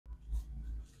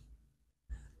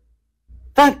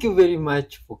Thank you very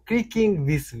much for clicking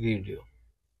this video.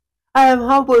 I am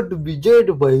humbled to be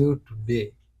joined by you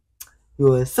today.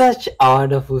 You are such a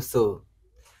wonderful soul.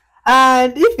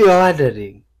 And if you are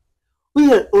wondering,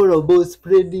 we are all about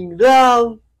spreading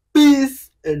love, peace,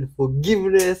 and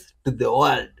forgiveness to the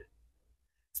world.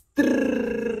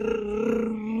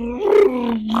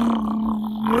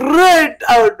 Right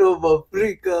out of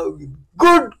Africa with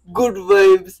good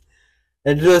vibes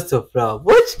and lots of love.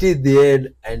 Watch till the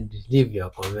end and leave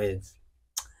your comments.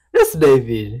 Let's dive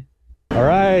in. All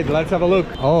right, let's have a look.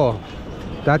 Oh,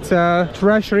 that's a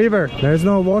trash river. There's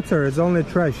no water, it's only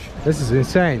trash. This is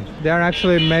insane. They are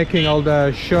actually making all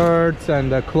the shirts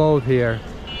and the clothes here.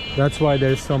 That's why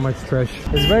there's so much trash.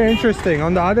 It's very interesting.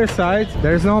 On the other side,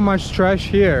 there's not much trash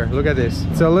here. Look at this.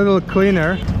 It's a little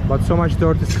cleaner, but so much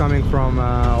dirt is coming from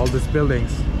all these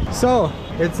buildings. So,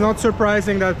 it's not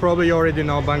surprising that probably you already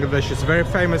know Bangladesh is very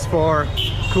famous for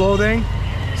clothing.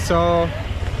 So,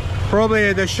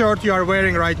 probably the shirt you are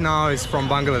wearing right now is from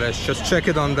Bangladesh. Just check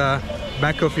it on the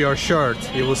back of your shirt.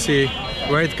 You will see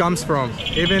where it comes from.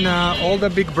 Even all the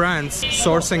big brands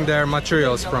sourcing their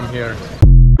materials from here.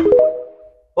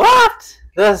 What?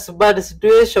 That's a bad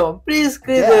situation. Please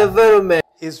clean the environment.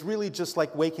 Is really just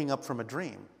like waking up from a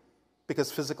dream, because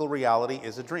physical reality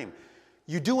is a dream.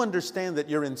 You do understand that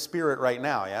you're in spirit right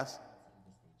now, yes?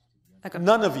 Okay.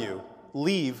 None of you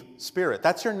leave spirit.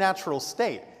 That's your natural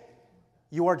state.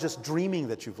 You are just dreaming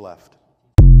that you've left.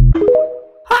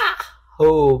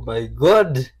 Oh my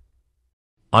God.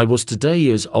 I was today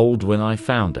years old when I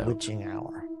found out. Witching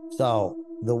hour. So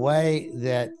the way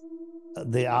that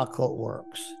the occult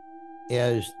works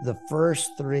is the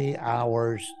first 3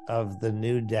 hours of the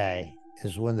new day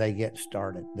is when they get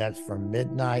started. That's from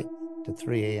midnight to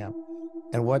 3 a.m.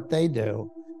 And what they do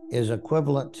is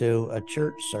equivalent to a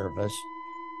church service.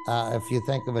 If you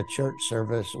think of a church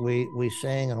service, we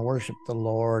sing and worship the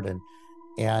Lord, and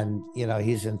you know,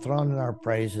 he's enthroned in our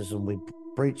praises, and we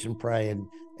preach and pray and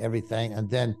everything. And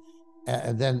then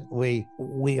we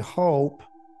hope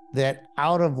that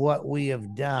out of what we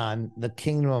have done, the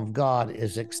kingdom of God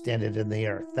is extended in the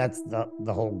earth. That's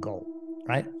the whole goal,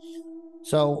 right?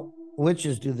 So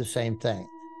witches do the same thing.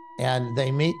 And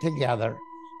they meet together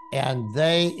and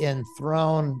they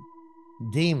enthrone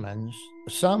demons,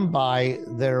 some by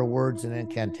their words and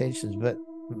incantations, but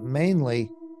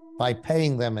mainly by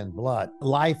paying them in blood.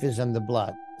 Life is in the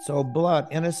blood. So blood,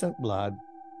 innocent blood,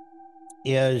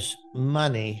 is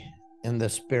money in the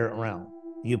spirit realm.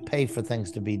 You pay for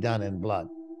things to be done in blood.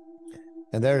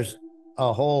 And there's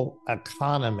a whole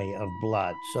economy of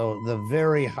blood. So the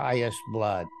very highest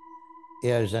blood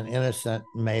is an innocent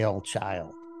male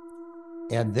child.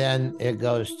 And then it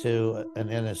goes to an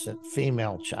innocent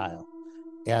female child.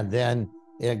 And then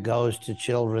it goes to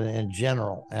children in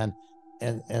general. And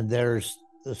there's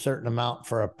a certain amount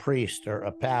for a priest or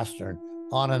a pastor. And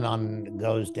on it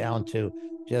goes down to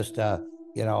just,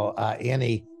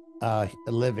 any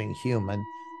living human.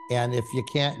 And if you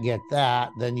can't get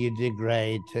that, then you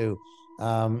degrade to,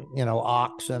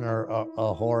 oxen or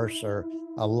a horse or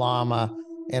a llama.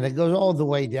 And it goes all the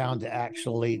way down to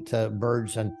actually to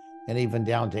birds and even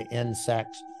down to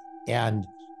insects. And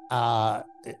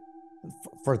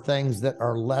for things that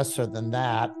are lesser than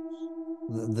that,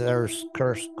 there's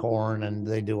cursed corn and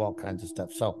they do all kinds of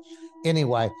stuff. So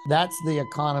anyway, that's the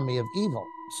economy of evil.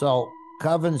 So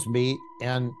covens meet,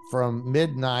 and from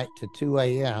midnight to 2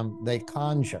 a.m. they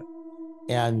conjure,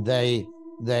 and they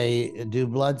do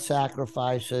blood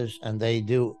sacrifices, and they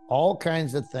do all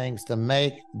kinds of things to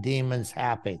make demons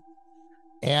happy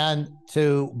and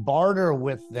to barter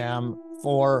with them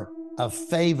for a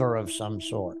favor of some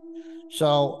sort.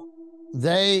 So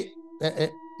it's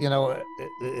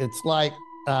like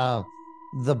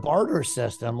the barter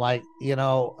system, like,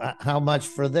 how much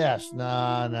for this?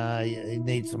 No, you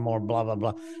need some more, blah, blah,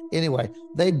 blah. Anyway,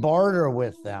 they barter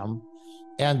with them,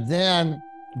 and then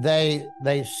they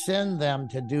send them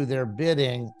to do their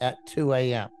bidding at 2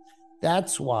 a.m.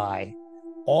 That's why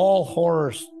all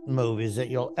horror movies that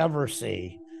you'll ever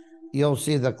see, you'll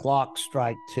see the clock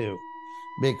strike 2,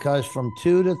 because from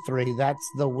 2 to 3,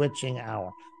 that's the witching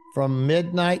hour. From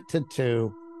midnight to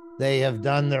 2, they have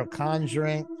done their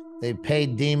conjuring. They've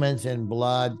paid demons in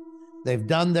blood. They've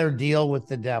done their deal with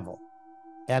the devil.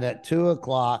 And at 2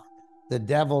 o'clock, the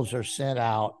devils are sent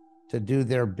out to do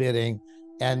their bidding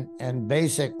and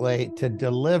basically to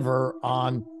deliver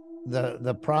on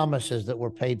the promises that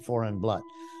were paid for in blood.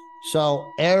 So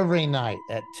every night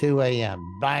at 2 a.m.,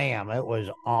 bam, it was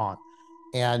on.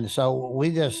 And so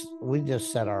we just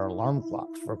set our alarm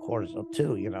clocks for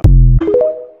 1:45,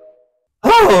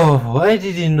 Oh, I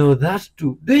didn't know that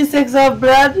too. Do insects have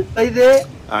blood by there?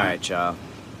 Alright, child.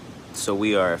 So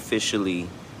we are officially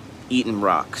eating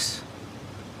rocks.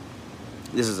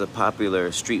 This is a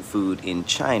popular street food in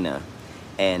China,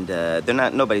 and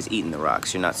nobody's eating the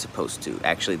rocks. You're not supposed to.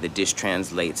 Actually, the dish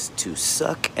translates to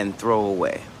suck and throw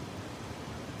away.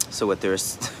 So what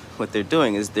they're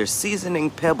doing is they're seasoning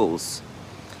pebbles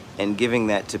and giving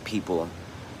that to people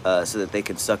so that they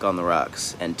can suck on the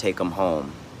rocks and take them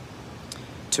home.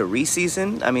 To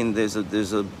reseason, I mean, there's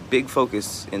a big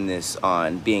focus in this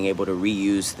on being able to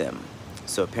reuse them.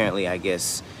 So apparently, I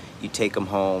guess you take them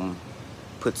home,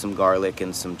 put some garlic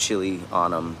and some chili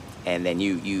on them, and then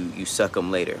you suck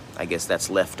them later. I guess that's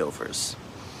leftovers.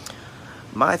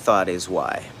 My thought is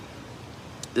why.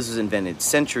 This was invented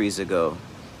centuries ago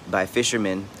by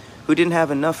fishermen who didn't have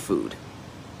enough food.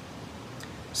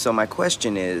 So my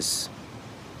question is,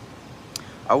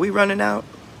 are we running out?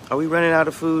 Are we running out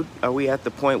of food? Are we at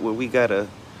the point where we gotta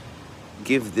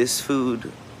give this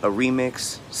food a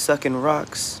remix, sucking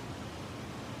rocks?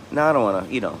 No, I don't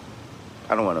wanna,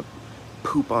 I don't wanna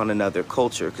poop on another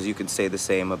culture, because you can say the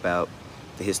same about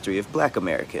the history of Black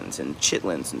Americans and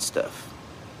chitlins and stuff.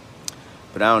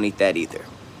 But I don't eat that either.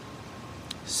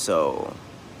 So,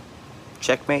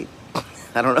 checkmate?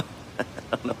 I don't know.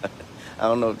 I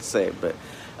don't know what to say, but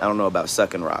I don't know about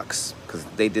sucking rocks, because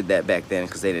they did that back then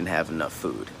because they didn't have enough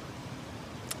food.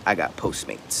 I got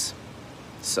Postmates.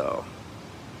 So,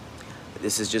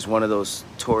 this is just one of those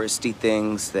touristy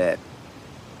things that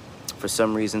for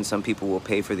some reason some people will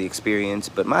pay for the experience.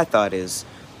 But my thought is,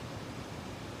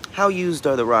 how used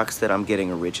are the rocks that I'm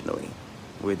getting originally?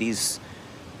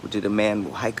 Did a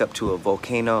man hike up to a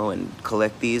volcano and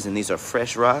collect these, and these are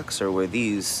fresh rocks, or were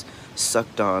these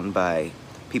sucked on by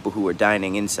people who were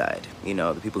dining inside?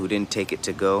 The people who didn't take it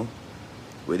to go?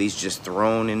 Were these just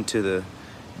thrown into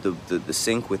the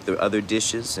sink with the other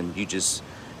dishes, and you just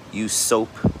use soap?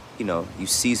 You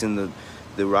season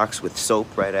the rocks with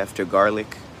soap right after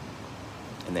garlic,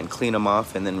 and then clean them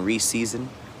off and then re-season?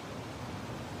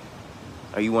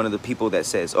 Are you one of the people that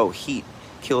says, oh, heat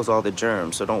kills all the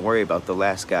germs, so don't worry about the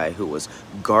last guy who was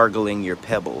gargling your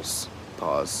pebbles?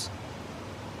 Pause.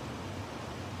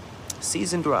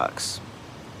 Seasoned rocks.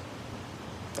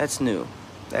 That's new.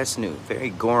 That's new. Very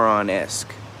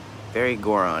Goron-esque. Very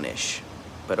Goron-ish.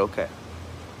 But okay.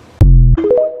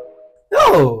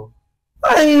 No!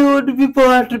 Why would people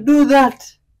have to do that?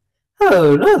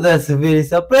 Oh no, that's very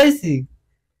surprising.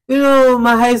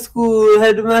 My high school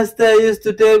headmaster used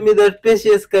to tell me that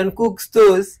patients can cook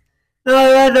stoves. Now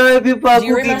I wonder why people are Do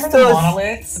you cooking remember stoves. the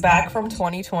monoliths back from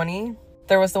 2020?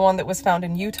 There was the one that was found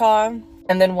in Utah,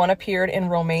 and then one appeared in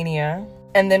Romania,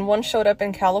 and then one showed up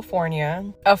in California.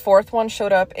 A fourth one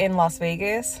showed up in Las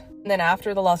Vegas, and then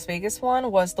after the Las Vegas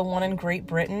one was the one in Great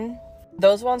Britain.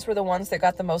 Those ones were the ones that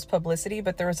got the most publicity,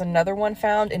 but there was another one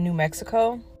found in New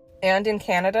Mexico and in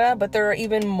Canada, but there are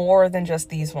even more than just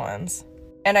these ones.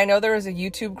 And I know there was a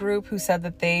YouTube group who said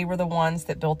that they were the ones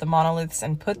that built the monoliths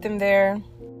and put them there.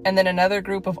 And then another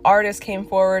group of artists came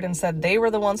forward and said they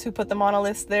were the ones who put the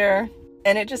monoliths there.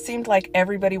 And it just seemed like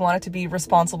everybody wanted to be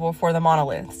responsible for the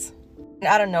monoliths. And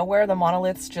out of nowhere, the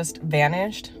monoliths just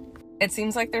vanished. It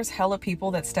seems like there's hella people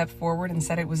that stepped forward and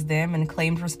said it was them and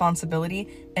claimed responsibility,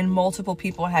 and multiple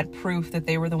people had proof that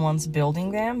they were the ones building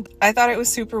them. I thought it was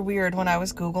super weird when I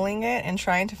was Googling it and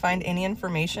trying to find any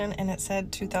information, and it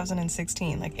said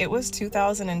 2016. Like, it was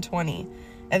 2020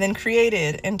 and then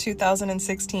created in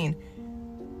 2016.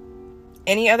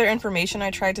 Any other information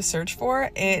I tried to search for,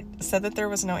 it said that there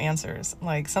was no answers.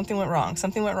 Like, something went wrong,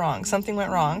 something went wrong, something went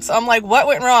wrong. So I'm like, what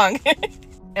went wrong?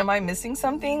 Am I missing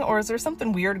something, or is there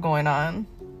something weird going on?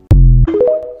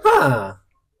 Huh.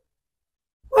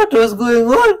 What was going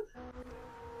on?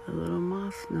 A little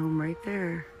moss gnome right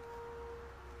there.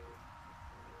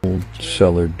 Old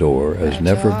cellar door has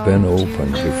never been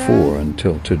opened before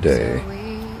until today.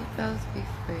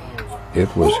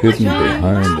 It was hidden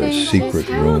behind a secret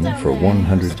room for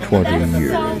 120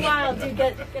 years. Wild, dude.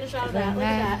 Get a shot of that. Look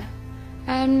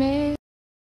at that.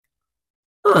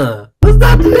 Huh. Was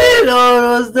that real,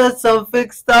 or was that some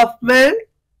fake stuff, man?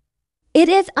 It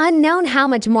is unknown how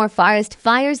much more forest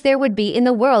fires there would be in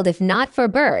the world if not for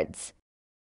birds.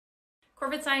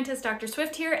 Corporate scientist Dr.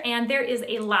 Swift here, and there is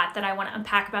a lot that I want to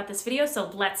unpack about this video, so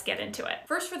let's get into it.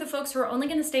 First, for the folks who are only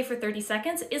going to stay for 30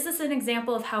 seconds, is this an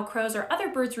example of how crows or other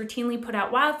birds routinely put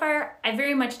out wildfire? I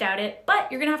very much doubt it,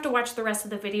 but you're going to have to watch the rest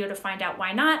of the video to find out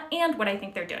why not and what I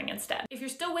think they're doing instead. If you're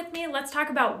still with me, let's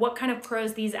talk about what kind of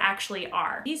crows these actually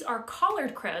are. These are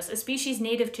collared crows, a species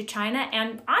native to China,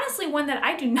 and honestly one that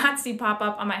I do not see pop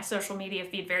up on my social media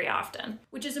feed very often,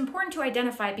 which is important to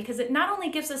identify because it not only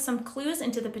gives us some clues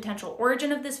into the potential origin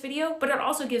origin of this video, but it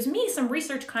also gives me some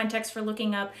research context for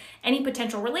looking up any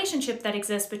potential relationship that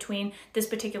exists between this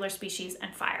particular species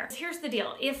and fire. Here's the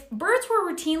deal. If birds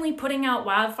were routinely putting out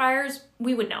wildfires,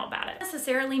 we would know about it. I don't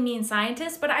necessarily mean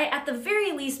scientists, but I at the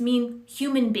very least mean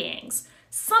human beings.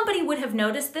 Somebody would have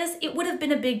noticed this, it would have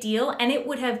been a big deal, and it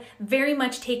would have very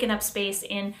much taken up space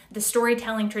in the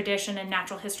storytelling tradition and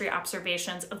natural history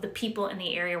observations of the people in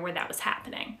the area where that was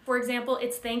happening. For example,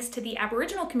 it's thanks to the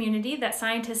Aboriginal community that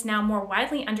scientists now more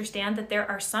widely understand that there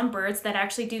are some birds that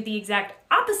actually do the exact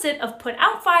opposite of put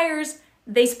out fires.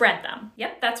 They spread them.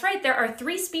 Yep, that's right. There are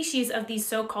 3 species of these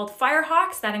so-called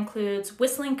firehawks. That includes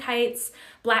whistling kites,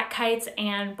 black kites,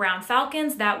 and brown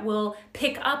falcons that will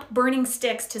pick up burning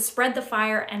sticks to spread the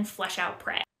fire and flush out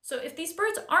prey. So if these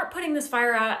birds aren't putting this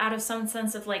fire out of some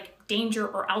sense of like danger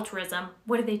or altruism,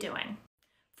 what are they doing?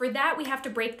 For that, we have to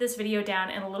break this video down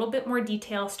in a little bit more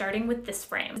detail, starting with this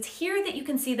frame. It's here that you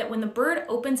can see that when the bird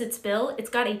opens its bill,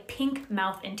 it's got a pink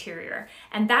mouth interior.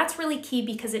 And that's really key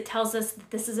because it tells us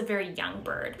that this is a very young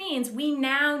bird. It means we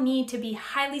now need to be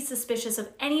highly suspicious of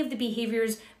any of the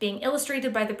behaviors being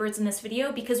illustrated by the birds in this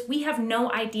video because we have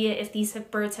no idea if these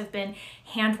birds have been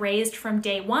hand-raised from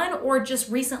day one or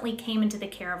just recently came into the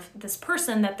care of this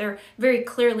person that they're very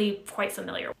clearly quite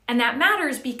familiar with. And that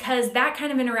matters because that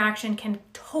kind of interaction can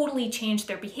totally change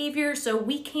their behavior, so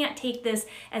we can't take this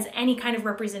as any kind of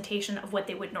representation of what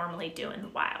they would normally do in the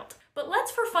wild. But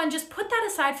let's, for fun, just put that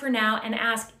aside for now and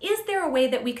ask, is there a way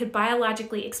that we could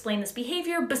biologically explain this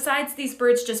behavior besides these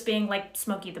birds just being like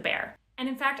Smokey the Bear? And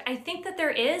in fact, I think that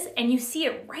there is, and you see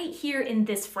it right here in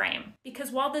this frame.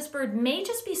 Because while this bird may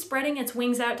just be spreading its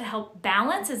wings out to help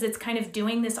balance as it's kind of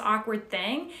doing this awkward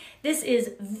thing, this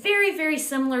is very, very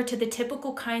similar to the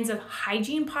typical kinds of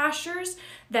hygiene postures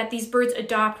that these birds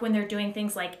adopt when they're doing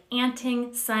things like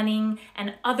anting, sunning,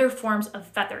 and other forms of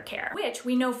feather care, which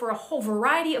we know for a whole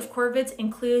variety of corvids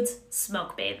includes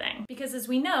smoke bathing. Because as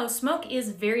we know, smoke is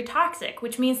very toxic,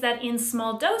 which means that in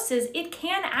small doses, it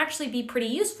can actually be pretty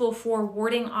useful for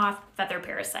warding off feather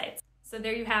parasites. So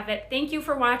there you have it. Thank you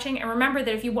for watching, and remember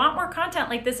that if you want more content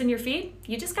like this in your feed,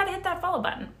 you just gotta hit that follow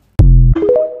button.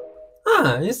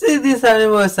 You see, these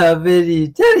animals are very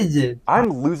intelligent. I'm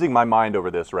losing my mind over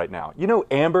this right now. You know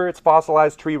amber, it's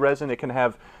fossilized tree resin. It can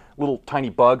have little tiny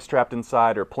bugs trapped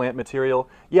inside or plant material.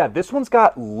 Yeah, this one's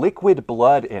got liquid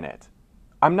blood in it.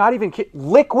 I'm not even kidding.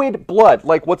 Liquid blood,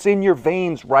 like what's in your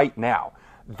veins right now.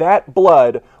 That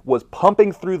blood was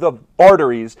pumping through the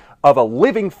arteries of a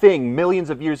living thing millions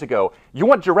of years ago. You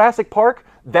want Jurassic Park?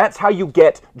 That's how you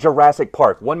get Jurassic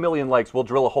Park. 1 million likes, we'll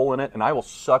drill a hole in it, and I will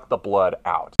suck the blood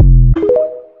out.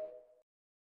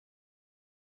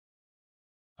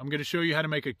 I'm going to show you how to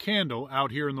make a candle out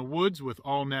here in the woods with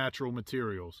all natural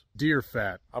materials. Deer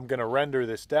fat. I'm going to render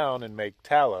this down and make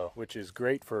tallow, which is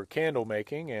great for candle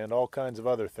making and all kinds of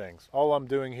other things. All I'm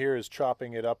doing here is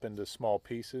chopping it up into small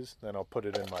pieces, then I'll put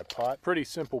it in my pot. Pretty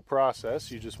simple process.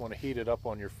 You just want to heat it up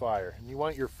on your fire, and you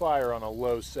want your fire on a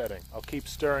low setting. I'll keep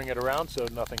stirring it around so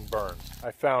nothing burns. I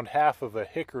found half of a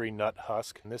hickory nut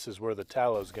husk, and this is where the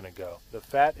tallow is going to go. The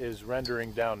fat is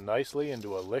rendering down nicely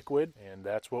into a liquid, and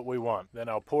that's what we want. Then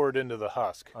I'll pour it into the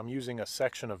husk. I'm using a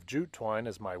section of jute twine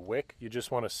as my wick. You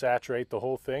just want to saturate the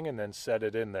whole thing and then set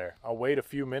it in there. I'll wait a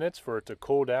few minutes for it to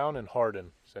cool down and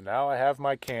harden. So now I have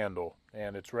my candle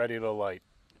and it's ready to light.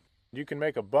 You can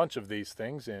make a bunch of these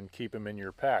things and keep them in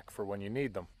your pack for when you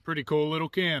need them. Pretty cool little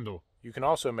candle. You can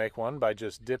also make one by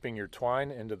just dipping your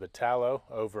twine into the tallow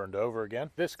over and over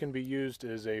again. This can be used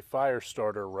as a fire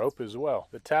starter rope as well.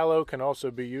 The tallow can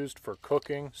also be used for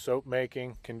cooking, soap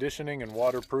making, conditioning and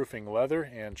waterproofing leather,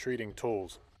 and treating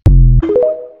tools.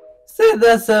 So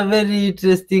that's a very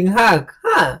interesting hack,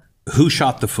 huh? Who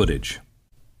shot the footage?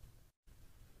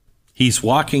 He's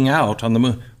walking out on the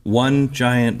moon. One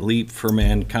giant leap for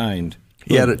mankind.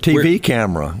 He had a TV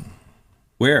camera.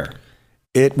 Where?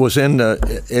 It was in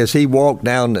the as he walked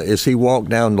down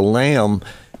the lamb.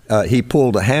 He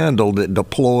pulled a handle that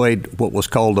deployed what was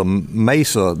called a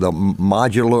MESA, the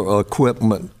modular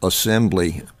equipment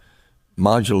assembly,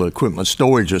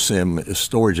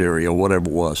 storage area, whatever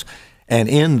it was. And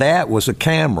in that was a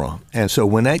camera. And so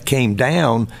when that came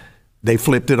down, they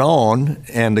flipped it on,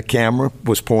 and the camera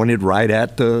was pointed right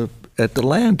at the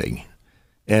landing.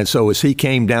 And so as he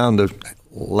came down the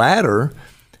ladder,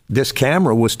 this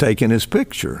camera was taking his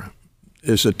picture.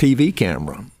 It's a TV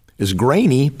camera. It's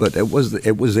grainy, but it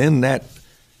was in that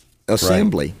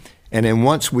assembly. Right. And then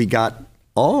once we got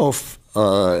off,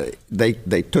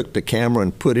 they took the camera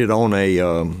and put it on a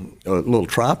little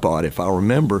tripod, if I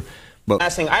remember. But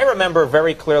last thing I remember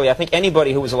very clearly, I think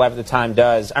anybody who was alive at the time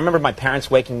does. I remember my parents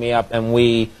waking me up, and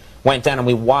we went down and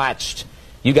we watched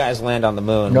You guys land on the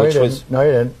moon, No, which you was didn't. No,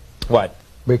 you didn't. what?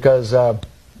 Because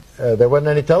there wasn't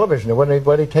any television. There wasn't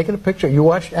anybody taking a picture. You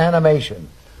watched animation.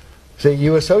 See,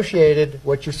 you associated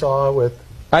what you saw with.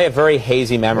 I have very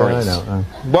hazy memories. Yeah, I know.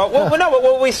 Well, no,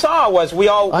 what we saw was we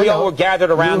all were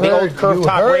gathered around the old curved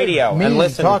top radio and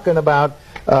listened. Talking about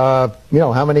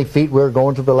how many feet we were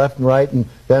going to the left and right, and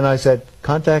then I said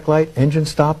contact light, engine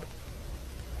stop,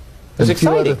 and a few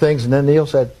other things, and then Neil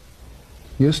said,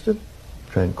 Houston,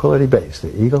 Tranquility Base,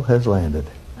 the Eagle has landed.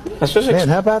 Man,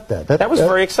 how about that? That was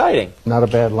very exciting. Not a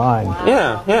bad line.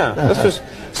 Yeah. This was.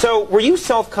 So, were you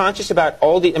self-conscious about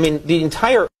all the? I mean, the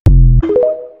entire.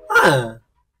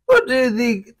 What do you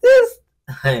think? This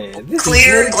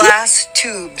Clear glass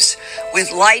tubes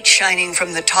with light shining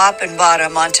from the top and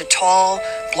bottom onto tall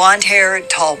blonde-haired,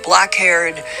 tall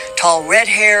black-haired, tall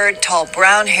red-haired, tall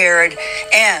brown-haired,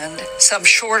 and some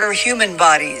shorter human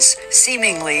bodies,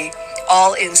 seemingly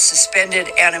all in suspended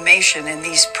animation in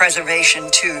these preservation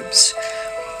tubes.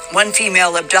 One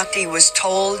female abductee was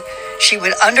told she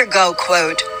would undergo,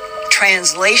 quote,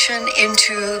 translation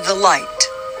into the light,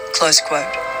 close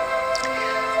quote.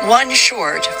 One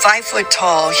short,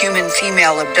 5-foot-tall human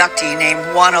female abductee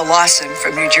named Juana Lawson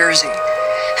from New Jersey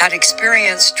had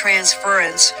experienced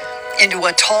transference into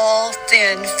a tall,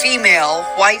 thin, female,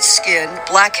 white-skinned,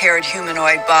 black-haired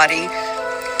humanoid body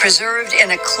preserved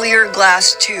in a clear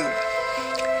glass tube.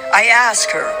 I asked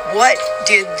her, what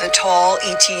did the tall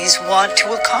ETs want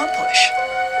to accomplish?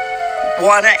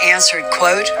 Juana answered,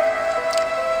 quote,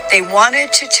 they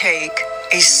wanted to take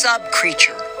a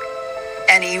sub-creature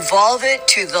and evolve it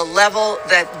to the level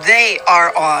that they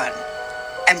are on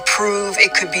and prove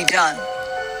it could be done.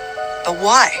 But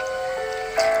why?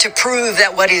 To prove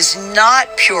that what is not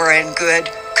pure and good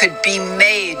could be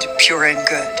made pure and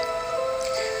good.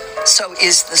 So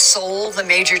is the soul the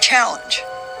major challenge?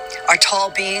 Are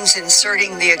tall beings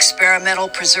inserting the experimental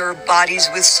preserved bodies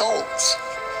with souls?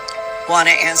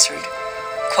 Juana answered,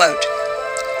 quote,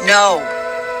 no,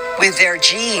 with their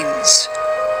genes,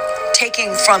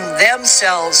 taking from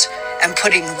themselves and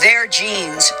putting their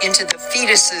genes into the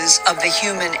fetuses of the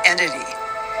human entity.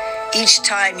 Each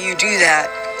time you do that,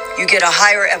 you get a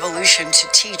higher evolution to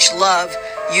teach love,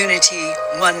 unity,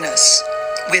 oneness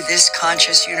with this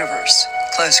conscious universe,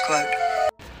 close quote.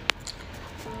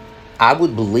 I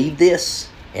would believe this,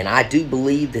 and I do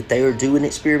believe that they are doing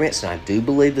experiments, and I do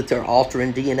believe that they're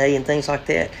altering DNA and things like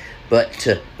that, but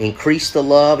to increase the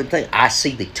love and things, I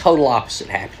see the total opposite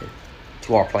happening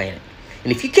to our planet.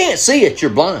 And if you can't see it,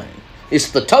 you're blind.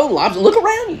 It's the total opposite. Look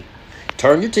around you.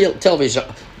 Turn your television.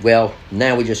 Well,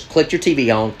 now we just click your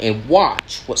TV on and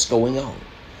watch what's going on.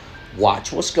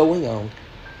 Watch what's going on.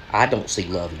 I don't see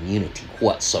love and unity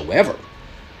whatsoever.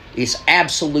 It's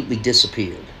absolutely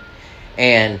disappeared.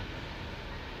 And,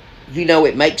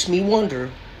 it makes me wonder,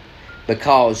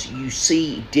 because you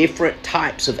see different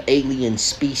types of alien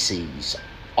species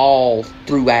all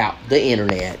throughout the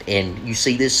internet, and you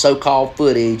see this so-called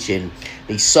footage and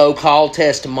these so-called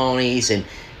testimonies and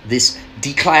this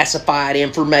declassified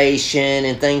information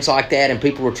and things like that, and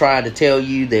people are trying to tell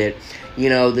you that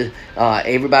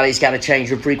everybody's got to change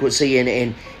their frequency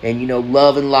and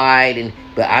love and light,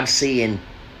 but I'm seeing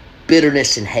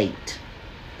bitterness and hate.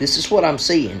 This is what I'm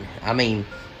seeing. I mean,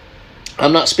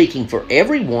 I'm not speaking for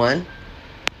everyone,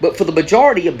 but for the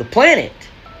majority of the planet,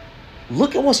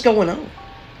 look at what's going on.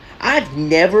 I've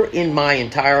never in my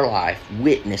entire life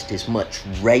witnessed as much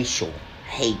racial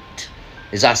hate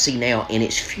as I see now, and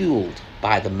it's fueled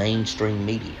by the mainstream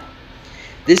media.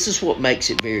 This is what makes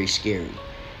it very scary,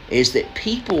 is that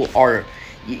people are,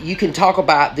 you can talk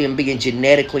about them being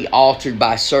genetically altered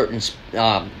by certain,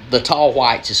 the tall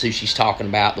whites is who she's talking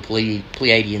about, the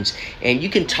Pleiadians, and you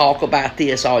can talk about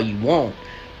this all you want,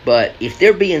 but if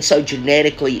they're being so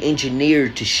genetically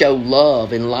engineered to show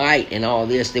love and light and all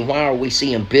this, then why are we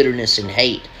seeing bitterness and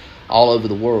hate all over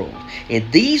the world? And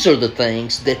these are the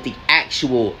things that the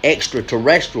actual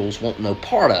extraterrestrials want no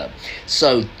part of.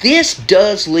 So this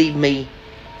does lead me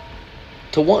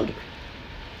to wonder,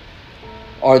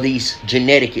 are these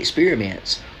genetic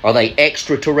experiments, are they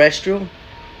extraterrestrial?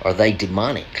 Are they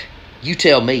demonic? You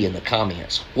tell me in the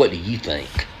comments, what do you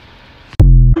think?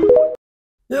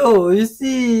 Yo, you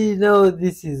see, now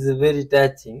this is very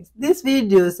touching. These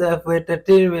videos are for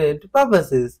entertainment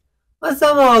purposes. But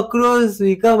somehow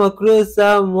we come across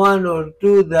someone or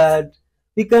two that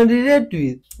we can relate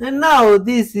with. And now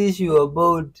this issue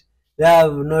about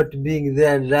love not being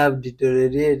there and love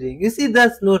deteriorating, you see,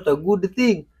 that's not a good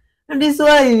thing. And it's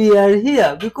why we are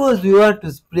here, because we want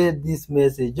to spread this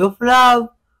message of love,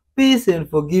 peace and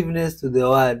forgiveness to the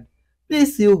world.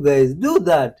 Please, you guys, do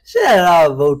that. Share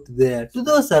love out there to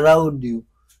those around you,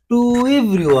 to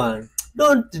everyone.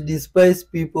 Don't despise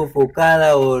people for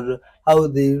color or how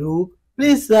they look.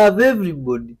 Please love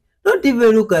everybody. Don't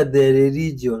even look at their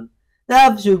religion.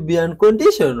 Love should be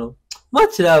unconditional.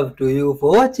 Much love to you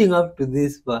for watching up to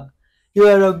this far. You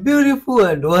are a beautiful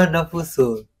and wonderful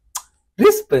soul.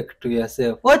 Respect to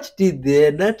yourself. Watch till the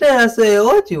end and tell us where you're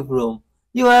watching from.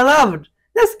 You are loved.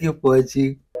 Let's keep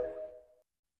watching.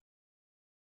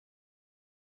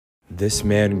 This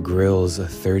man grills a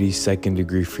 32nd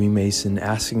degree Freemason,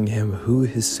 asking him who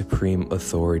his supreme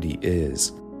authority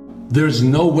is. There's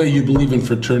no way you believe in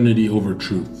fraternity over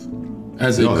truth.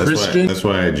 As a Christian... That's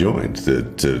why I joined,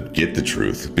 to get the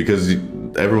truth. Because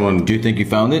everyone... Do you think you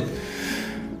found it?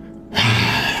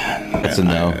 That's a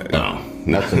no. No.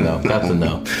 That's a no. That's a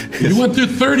no. You went through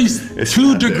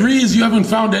 32 degrees, you haven't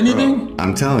found anything? Bro,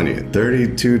 I'm telling you,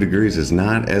 32 degrees is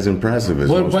not as impressive as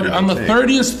But on the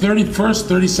 30th, 31st,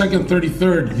 32nd,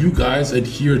 33rd, you guys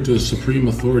adhere to a supreme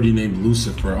authority named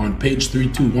Lucifer on page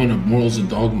 321 of Morals and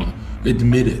Dogma.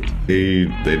 Admit it. They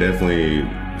definitely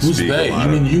Who's they? You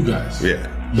mean you guys? Yeah.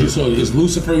 So is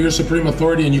Lucifer your supreme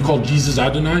authority and you call Jesus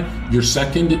Adonai your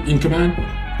second in command?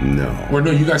 No. Or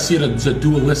no, you guys see it as a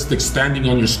dualistic standing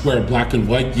on your square, black and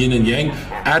white, yin and yang,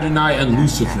 Adonai and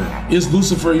Lucifer. Is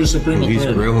Lucifer your supreme authority?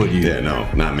 He's real with you. Yeah, no,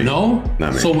 not me. No?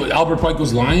 Not me. So Albert Pike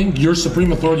was lying? Your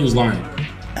supreme authority was lying?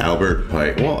 Albert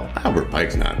Pike, well, Albert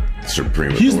Pike's not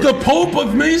supreme He's authority. the Pope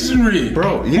of Masonry.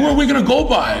 Bro, yeah. Who are we going to go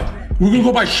by? We're going to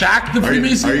go by Shaq the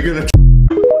Freemason? Are you going to...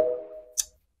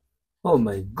 Oh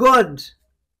my god.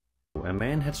 A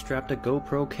man had strapped a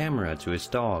GoPro camera to his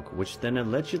dog, which then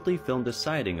allegedly filmed a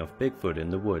sighting of Bigfoot in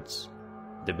the woods.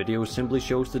 The video simply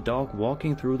shows the dog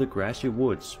walking through the grassy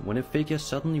woods when a figure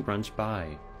suddenly runs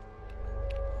by.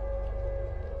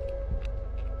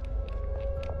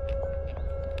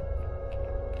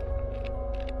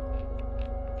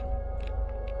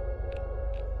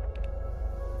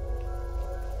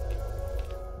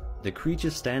 The creature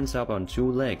stands up on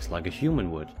two legs like a human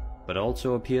would, but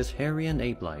also appears hairy and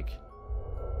ape-like.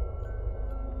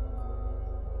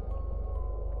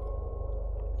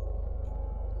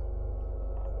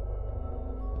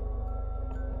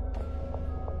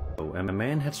 A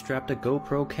man had strapped a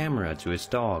GoPro camera to his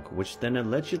dog, which then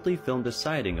allegedly filmed a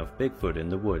sighting of Bigfoot in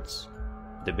the woods.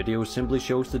 The video simply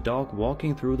shows the dog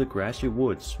walking through the grassy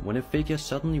woods when a figure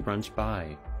suddenly runs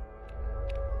by.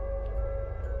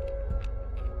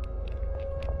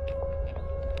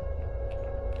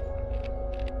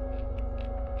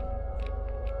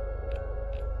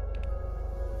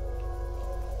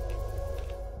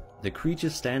 The creature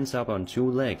stands up on two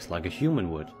legs like a human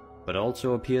would, but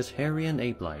also appears hairy and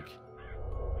ape-like.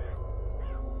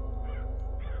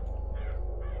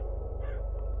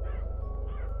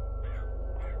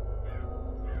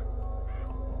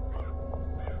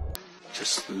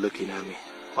 Just looking at me.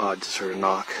 Oh, I just heard a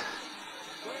knock.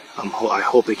 I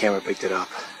hope the camera picked it up.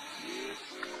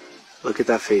 Look at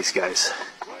that face, guys.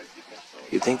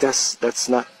 You think that's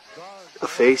not a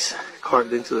face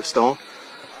carved into the stone?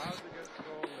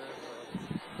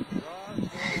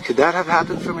 Could that have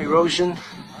happened from erosion?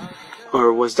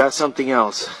 Or was that something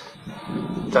else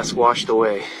that's washed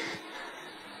away?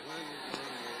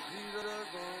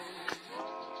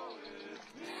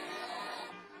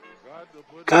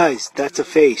 Guys, that's a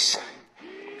face.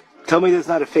 Tell me there's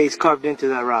not a face carved into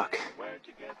that rock.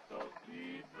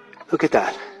 Look at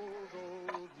that.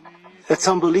 That's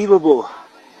unbelievable.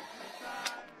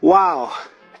 Wow.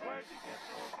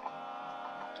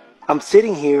 I'm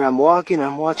sitting here, I'm walking,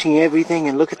 I'm watching everything,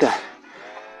 and look at that.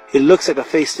 It looks like a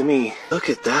face to me. Look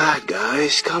at that,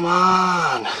 guys. Come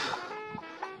on.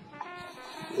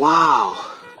 Wow.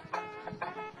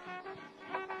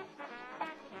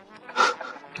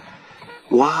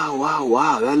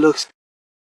 Wow. That looks...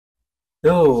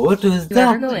 Oh, what was You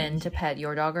that? ever go in to pet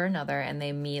your dog or another and they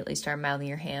immediately start mouthing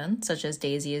your hand, such as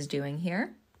Daisy is doing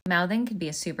here? Mouthing can be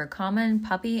a super common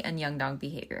puppy and young dog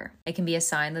behavior. It can be a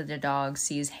sign that the dog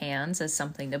sees hands as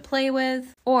something to play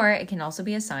with, or it can also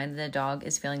be a sign that the dog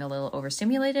is feeling a little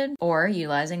overstimulated or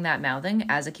utilizing that mouthing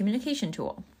as a communication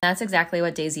tool. That's exactly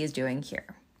what Daisy is doing here.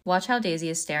 Watch how Daisy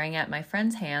is staring at my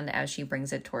friend's hand as she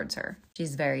brings it towards her.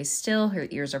 She's very still, her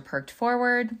ears are perked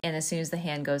forward, and as soon as the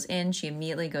hand goes in, she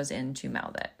immediately goes in to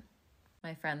mouth it.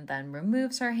 My friend then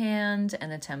removes her hand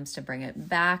and attempts to bring it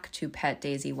back to pet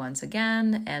Daisy once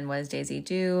again. And what does Daisy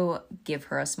do? Give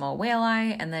her a small whale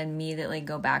eye and then immediately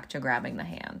go back to grabbing the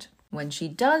hand. When she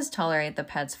does tolerate the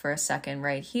pets for a second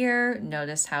right here,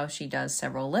 notice how she does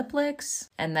several lip licks.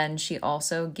 And then she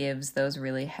also gives those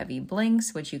really heavy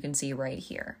blinks, which you can see right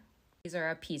here. These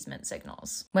are appeasement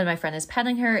signals. When my friend is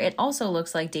petting her, it also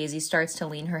looks like Daisy starts to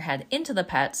lean her head into the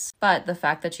pets, but the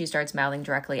fact that she starts mouthing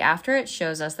directly after it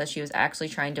shows us that she was actually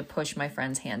trying to push my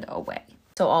friend's hand away.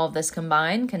 So all of this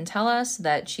combined can tell us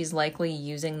that she's likely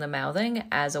using the mouthing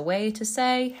as a way to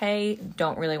say, hey,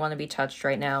 don't really want to be touched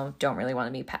right now, don't really want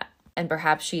to be pet. And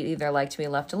perhaps she'd either like to be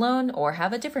left alone or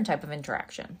have a different type of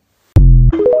interaction.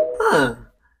 Huh,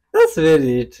 that's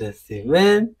very interesting,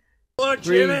 man.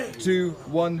 3, 2,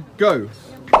 1, go.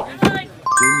 Jamie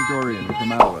Dorian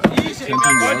from Alba.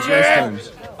 Attempting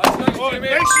stones. Nice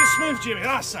and smooth, Jimmy.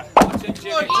 That's it. Come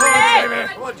on, Jamie.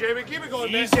 Come on, Jamie. Keep it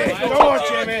going, easy. Come on,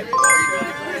 Jamie.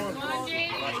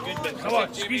 Come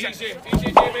on, squeeze it. Easy,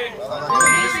 Jamie.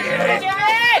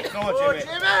 Come on, Jamie.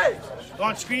 Come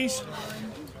on, squeeze.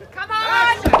 Come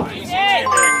on. Easy, Jamie.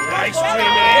 Nice,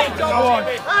 Jamie. Come on.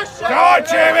 Come on,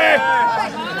 Jamie.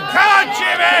 Come on,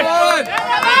 Jamie. Come on.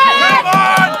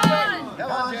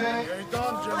 Come on, Jamie. Come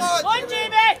on,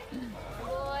 Jamie.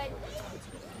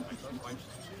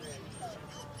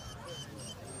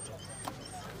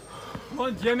 Come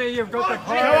on, Jimmy, you've got the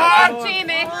power. Come on,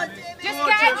 Jamie. Just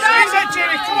get it done. Squeeze it,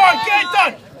 Jamie. Come on, get it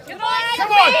done. Come on.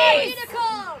 Come on. Squeeze it.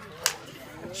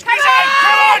 Come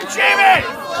on, Jamie.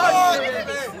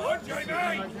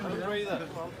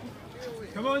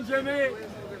 Come on, Jimmy.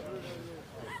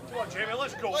 Come on, Jamie.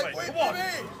 Let's go, mate. Come on.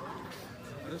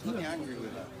 There's nothing angry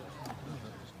with that.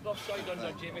 Offside on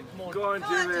that, Jamie. Come on. Go on,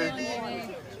 Jimmy.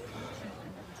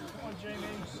 Come on, Jamie.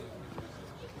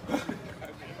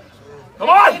 Come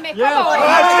on! Jimmy, come on! Come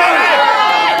on,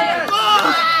 Jamie!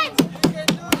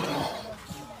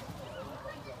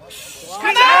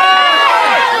 Come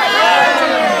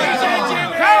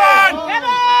on!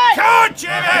 Come on,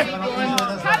 Jimmy!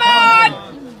 Come on!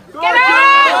 Get out!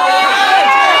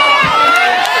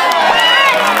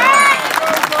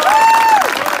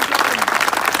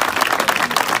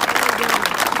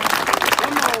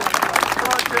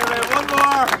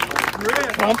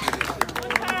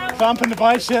 Thump in the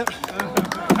bicep.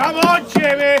 Come on,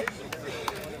 Jamie!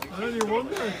 I only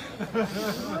wonder.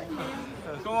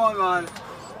 Come on, man.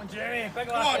 Come on, Jamie. Big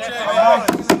Come on, Jamie.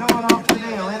 This is going off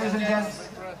today, ladies and gents.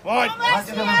 What? Come on,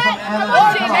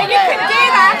 Jamie. You can do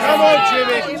that. Come on,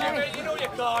 Jamie. You know you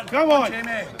can. Come on,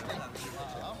 Jamie.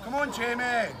 Come on,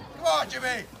 Jamie. Come on,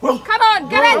 Jimmy. Come on,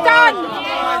 get it done.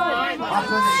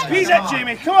 Squeeze it,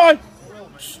 Jamie. Come on.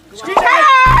 Squeeze it.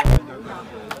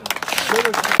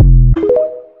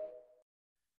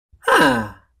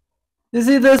 You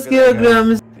see those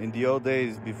kilograms? In the old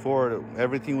days, before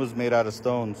everything was made out of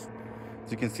stones,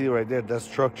 as you can see right there, that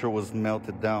structure was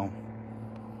melted down.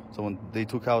 So when they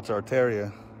took out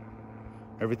Arteria,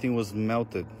 everything was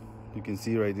melted. You can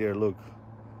see right there, look.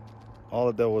 All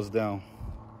of that was down,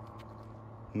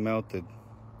 melted.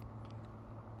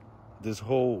 This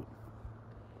whole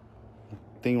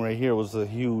thing right here was a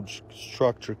huge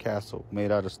structure castle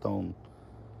made out of stone.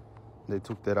 They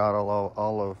took that out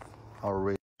all of our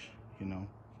race, you know.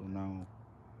 So now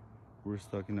we're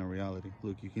stuck in our reality.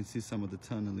 Look, you can see some of the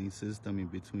tunneling system in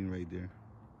between right there.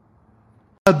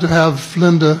 Glad to have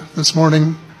Linda this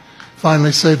morning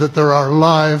finally say that there are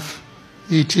live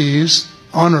ETs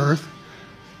on Earth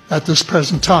at this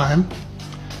present time,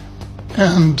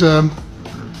 and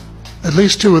at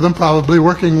least 2 of them probably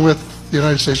working with the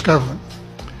United States government.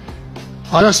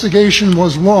 An investigation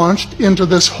was launched into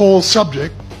this whole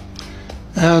subject,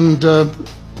 and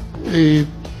a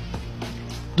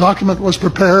document was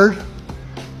prepared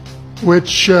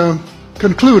which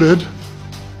concluded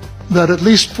that at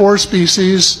least 4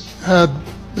 species had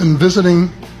been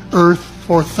visiting Earth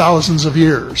for thousands of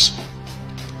years.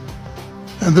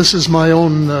 And this is my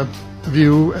own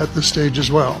view at this stage as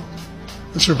well.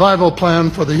 The survival plan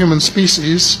for the human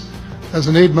species as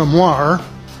an aide-memoire,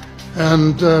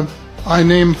 and I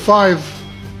name 5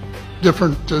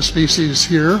 different species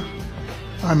here.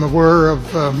 I'm aware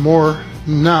of more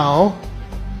now.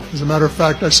 As a matter of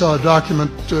fact, I saw a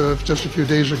document just a few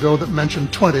days ago that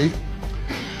mentioned 20.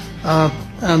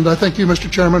 And I think you, Mr.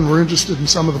 Chairman, were interested in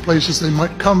some of the places they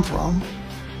might come from.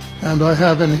 And I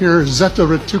have in here Zeta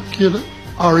Reticuli,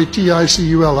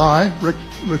 R-E-T-I-C-U-L-I,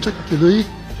 Reticuli,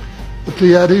 the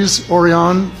Pleiades,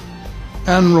 Orion,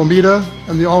 Andromeda,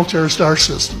 and the Altair star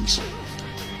systems.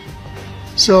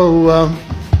 So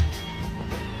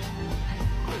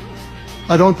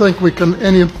I don't think we can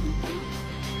any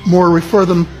more refer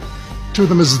to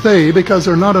them as they, because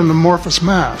they're not an amorphous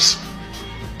mass.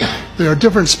 They are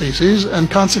different species and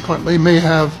consequently may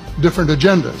have different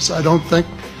agendas. I don't think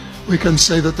we can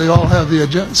say that they all have the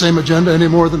same agenda any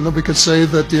more than we could say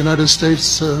that the United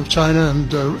States, China,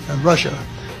 and Russia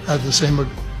had the same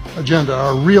agenda.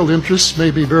 Our real interests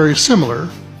may be very similar.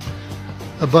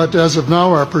 but as of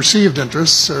now, our perceived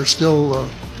interests are still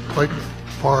quite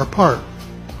far apart.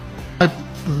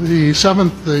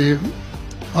 The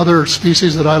other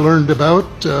species that I learned about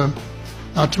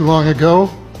not too long ago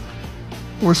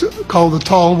was called the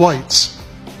tall whites.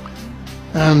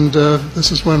 And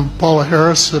this is when Paula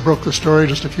Harris broke the story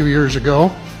just a few years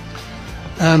ago.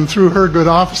 And through her good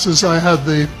offices, I had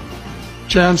the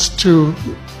chance to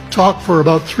talk for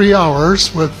about 3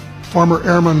 hours with former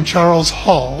Airman Charles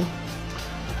Hall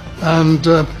and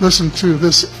listen to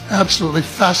this absolutely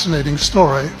fascinating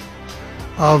story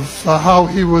of how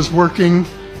he was working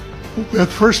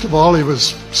with, first of all, he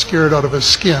was scared out of his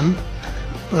skin,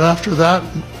 but after that,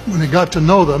 when he got to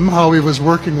know them, how he was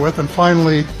working with, and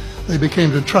finally they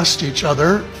became to trust each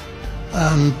other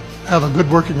and have a good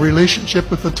working relationship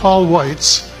with the tall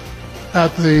whites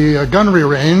at the gunnery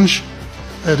range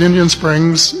at Indian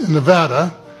Springs in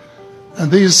Nevada. And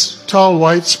these tall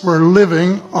whites were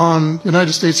living on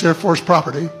United States Air Force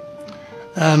property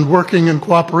and working in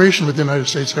cooperation with the United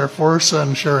States Air Force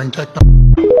and sharing technology.